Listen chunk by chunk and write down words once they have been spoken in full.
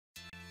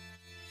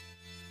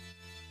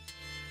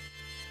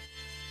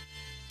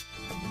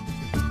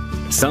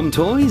Some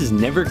toys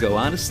never go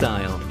out of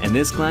style, and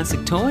this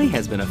classic toy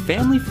has been a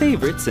family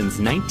favorite since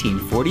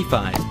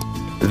 1945.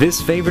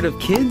 This favorite of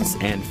kids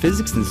and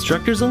physics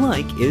instructors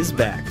alike is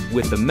back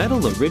with the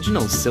metal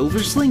original Silver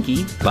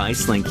Slinky by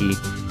Slinky.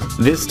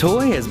 This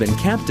toy has been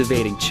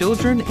captivating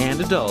children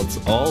and adults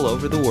all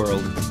over the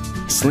world.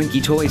 Slinky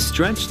toys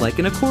stretch like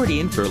an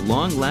accordion for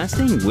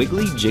long-lasting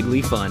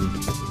wiggly-jiggly fun.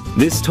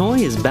 This toy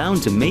is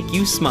bound to make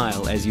you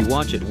smile as you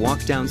watch it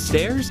walk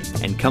downstairs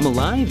and come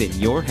alive in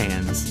your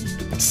hands.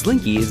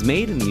 Slinky is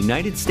made in the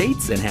United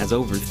States and has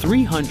over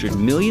 300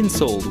 million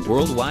sold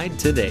worldwide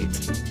to date.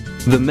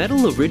 The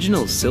metal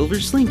original Silver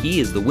Slinky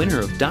is the winner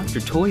of Dr.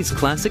 Toy's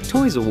Classic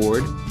Toys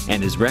Award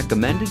and is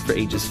recommended for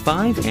ages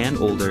 5 and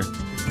older.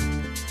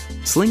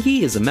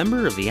 Slinky is a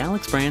member of the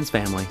Alex Brands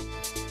family.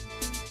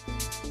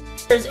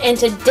 And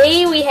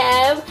today we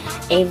have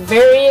a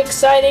very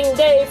exciting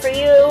day for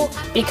you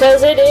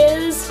because it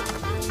is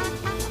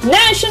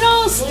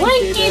National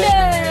Slinky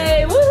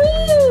Day! Woohoo!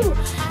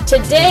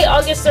 Today,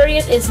 August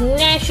 30th, is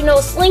National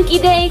Slinky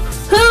Day.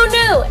 Who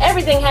knew?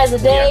 Everything has a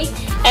day.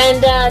 Yeah.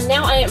 And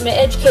now I am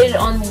educated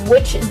on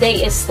which day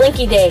is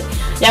Slinky Day.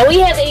 Now we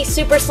have a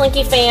super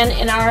Slinky fan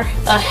in our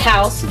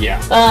house. Yeah.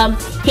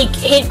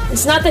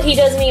 It's not that he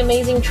does any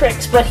amazing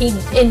tricks, but he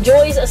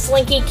enjoys a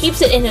Slinky,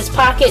 keeps it in his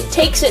pocket,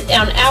 takes it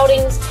on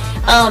outings.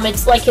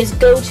 It's like his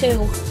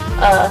go-to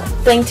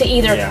thing to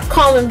either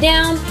calm him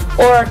down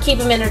or keep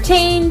him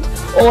entertained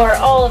or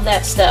all of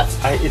that stuff.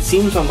 It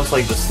seems almost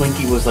like the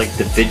Slinky was like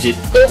the fidget.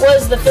 It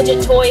was the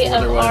fidget toy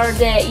of our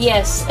day,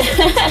 yes.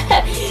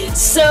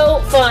 So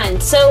fun.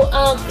 So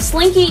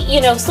Slinky, you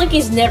know,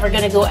 Slinky's never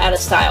going to go out of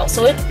style.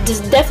 So it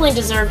definitely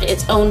deserved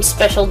its own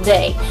special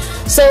day.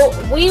 So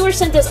we were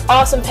sent this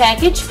awesome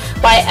package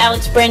by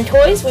Alex Brand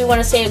Toys. We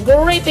want to say a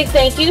great big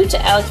thank you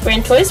to Alex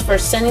Brand Toys for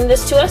sending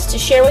this to us to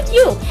share with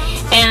you.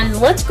 And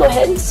let's go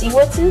ahead and see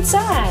what's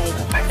inside.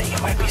 I think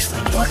it might be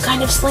Slinky. What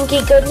kind of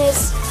Slinky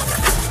goodness?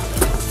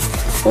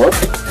 Whoop.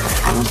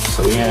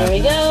 So yeah. There we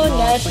go.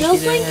 National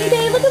Slinky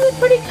Day. Look at the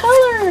pretty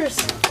colors.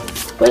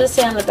 What does it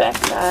say on the back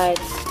side?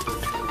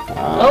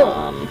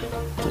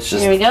 It's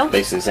just here we go.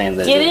 Basically saying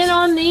that get in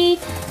on the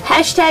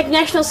hashtag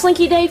National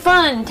Slinky Day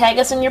fun. Tag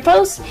us in your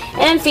posts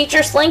and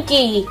feature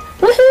Slinky.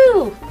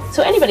 Woohoo!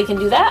 So anybody can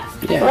do that,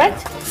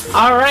 correct?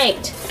 All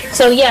right.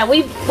 So yeah,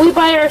 we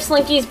buy our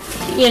Slinkies,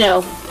 you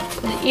know,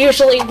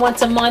 usually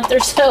once a month or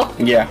so.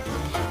 Yeah.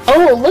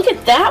 Oh, look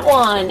at that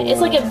one. It's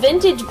like a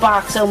vintage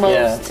box almost.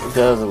 Yeah, it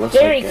does. It looks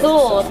very like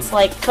cool. It's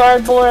like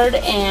cardboard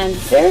and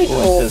very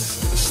cool. It says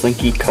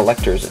Slinky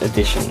Collector's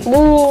Edition.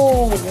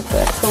 Ooh,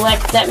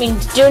 collect. That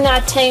means do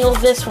not tangle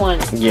this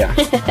one. Yeah.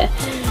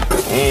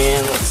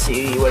 And let's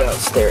see what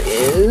else there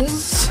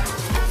is.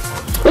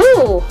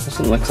 Ooh. This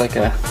one looks like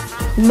a...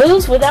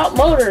 Moves without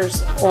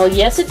motors. Well,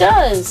 yes it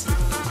does.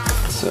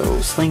 So,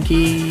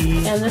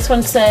 Slinky. And this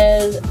one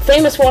says,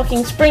 famous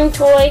walking spring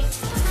toy.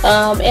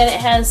 And it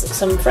has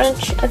some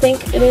French, I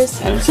think it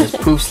is. And it says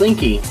Pooh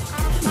Slinky.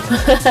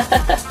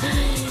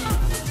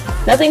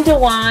 Nothing to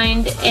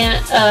wind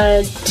and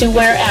to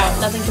wear out.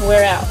 Nothing to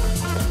wear out.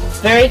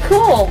 Very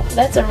cool.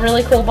 That's a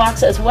really cool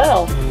box as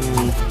well.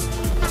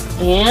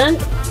 And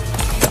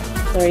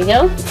there you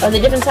go. Are they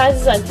different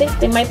sizes? I think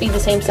they might be the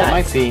same size. It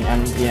might be.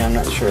 I'm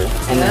not sure.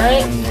 And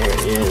then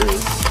there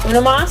is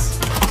Una Moss.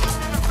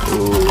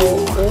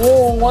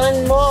 Ooh,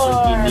 one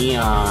more. Slinky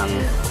Neon.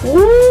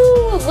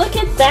 Ooh, look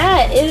at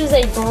that. It is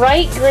a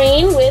bright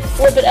green with,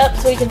 flip it up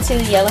so you can see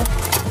the yellow.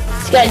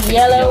 It's got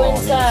yellow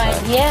inside.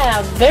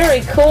 Yeah,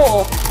 very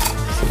cool.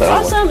 So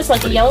awesome. It's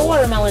like a yellow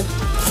watermelon.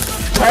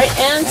 Alright,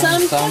 and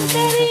some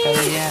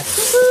confetti.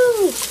 Yes.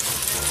 Woohoo.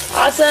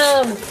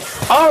 Awesome.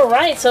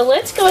 Alright, so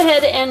let's go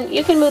ahead and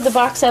you can move the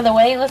box out of the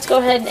way. Let's go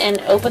ahead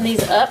and open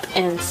these up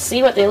and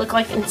see what they look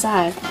like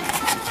inside.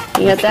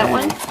 You got that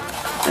one?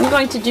 I'm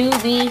going to do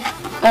the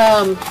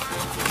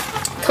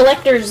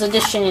collector's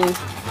edition.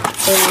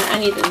 And I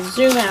need to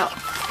zoom out,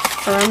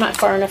 or I'm not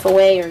far enough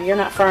away, or you're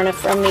not far enough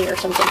from me, or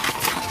something.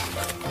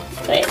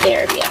 Right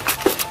there, yeah.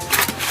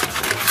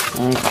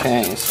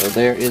 Okay, so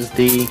there is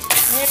the...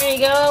 There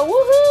you go.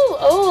 Woohoo!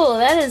 Oh,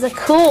 that is a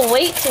cool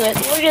weight to it.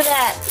 Look at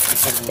that.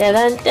 Dun,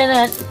 dun,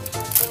 dun.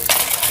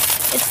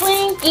 It's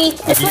Slinky.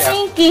 It's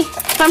Slinky.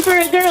 Come for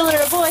a girl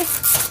or a boy.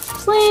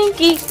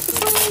 Slinky.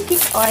 Slinky.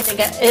 Oh, I think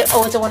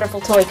it's a wonderful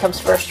toy comes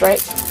first,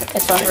 right?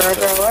 It's fun for a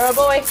girl or a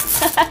boy.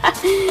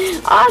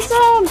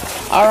 Awesome.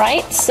 All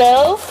right,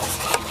 so,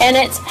 and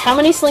it's how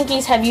many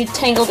Slinkies have you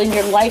tangled in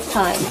your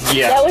lifetime?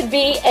 Yeah. That would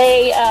be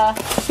a,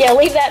 yeah,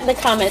 leave that in the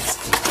comments.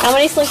 How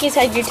many Slinkies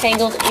have you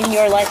tangled in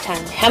your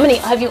lifetime? How many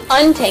have you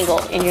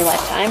untangled in your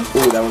lifetime?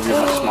 Ooh, that would be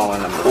a much smaller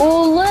number.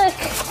 Ooh, look.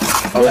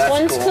 This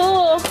one's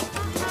cool.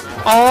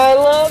 I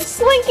love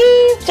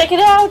Slinky. Check it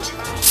out.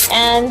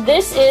 And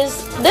this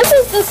is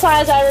the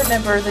size I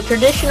remember, the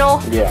traditional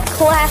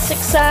classic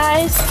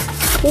size.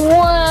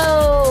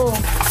 Whoa.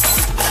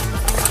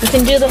 You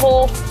can do the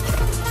whole,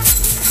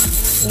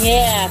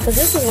 yeah, because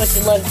this is what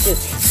you love to do.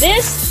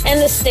 This and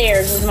the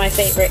stairs is my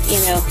favorite, you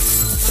know.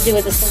 to do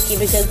with the Slinky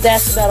because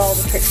that's about all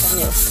the tricks I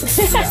knew.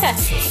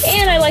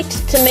 And I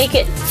liked to make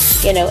it,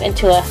 you know,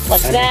 into a,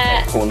 like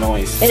that. Cool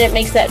noise. And it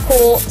makes that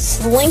cool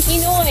slinky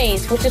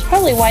noise, which is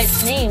probably why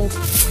it's named.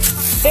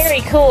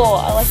 Very cool.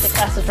 I like the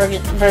classic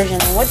version.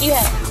 What do you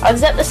have?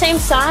 Is that the same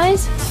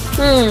size?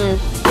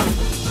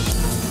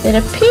 It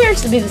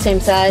appears to be the same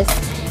size.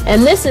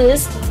 And this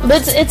is,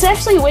 but it's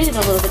actually weighted a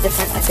little bit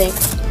different, I think.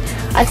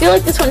 I feel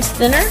like this one's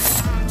thinner.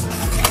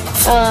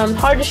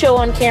 Hard to show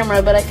on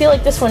camera, but I feel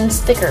like this one's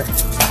thicker.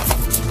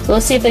 So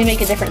let's see if they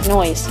make a different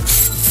noise.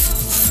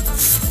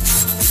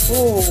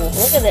 Ooh,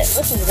 look at it.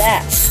 Listen to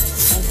that.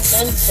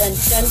 Dun dun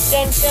dun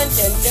dun dun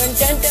dun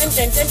dun dun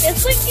dun dun dun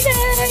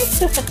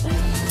dun dun.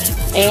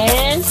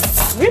 And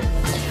rip.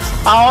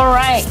 All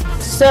right.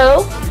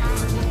 So,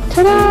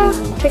 ta-da!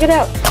 Check it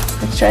out.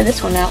 Let's try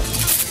this one out.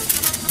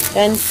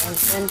 Dun dun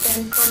dun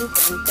dun dun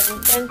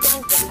dun dun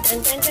dun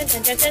dun dun dun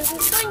dun dun dun.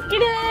 Slinky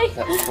day.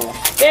 That's cool.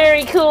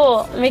 Very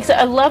cool. It makes it,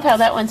 I love how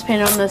that one's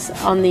painted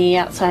on the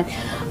outside.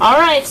 All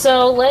right,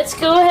 so let's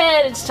go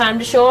ahead. It's time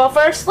to show off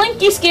our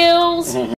Slinky skills.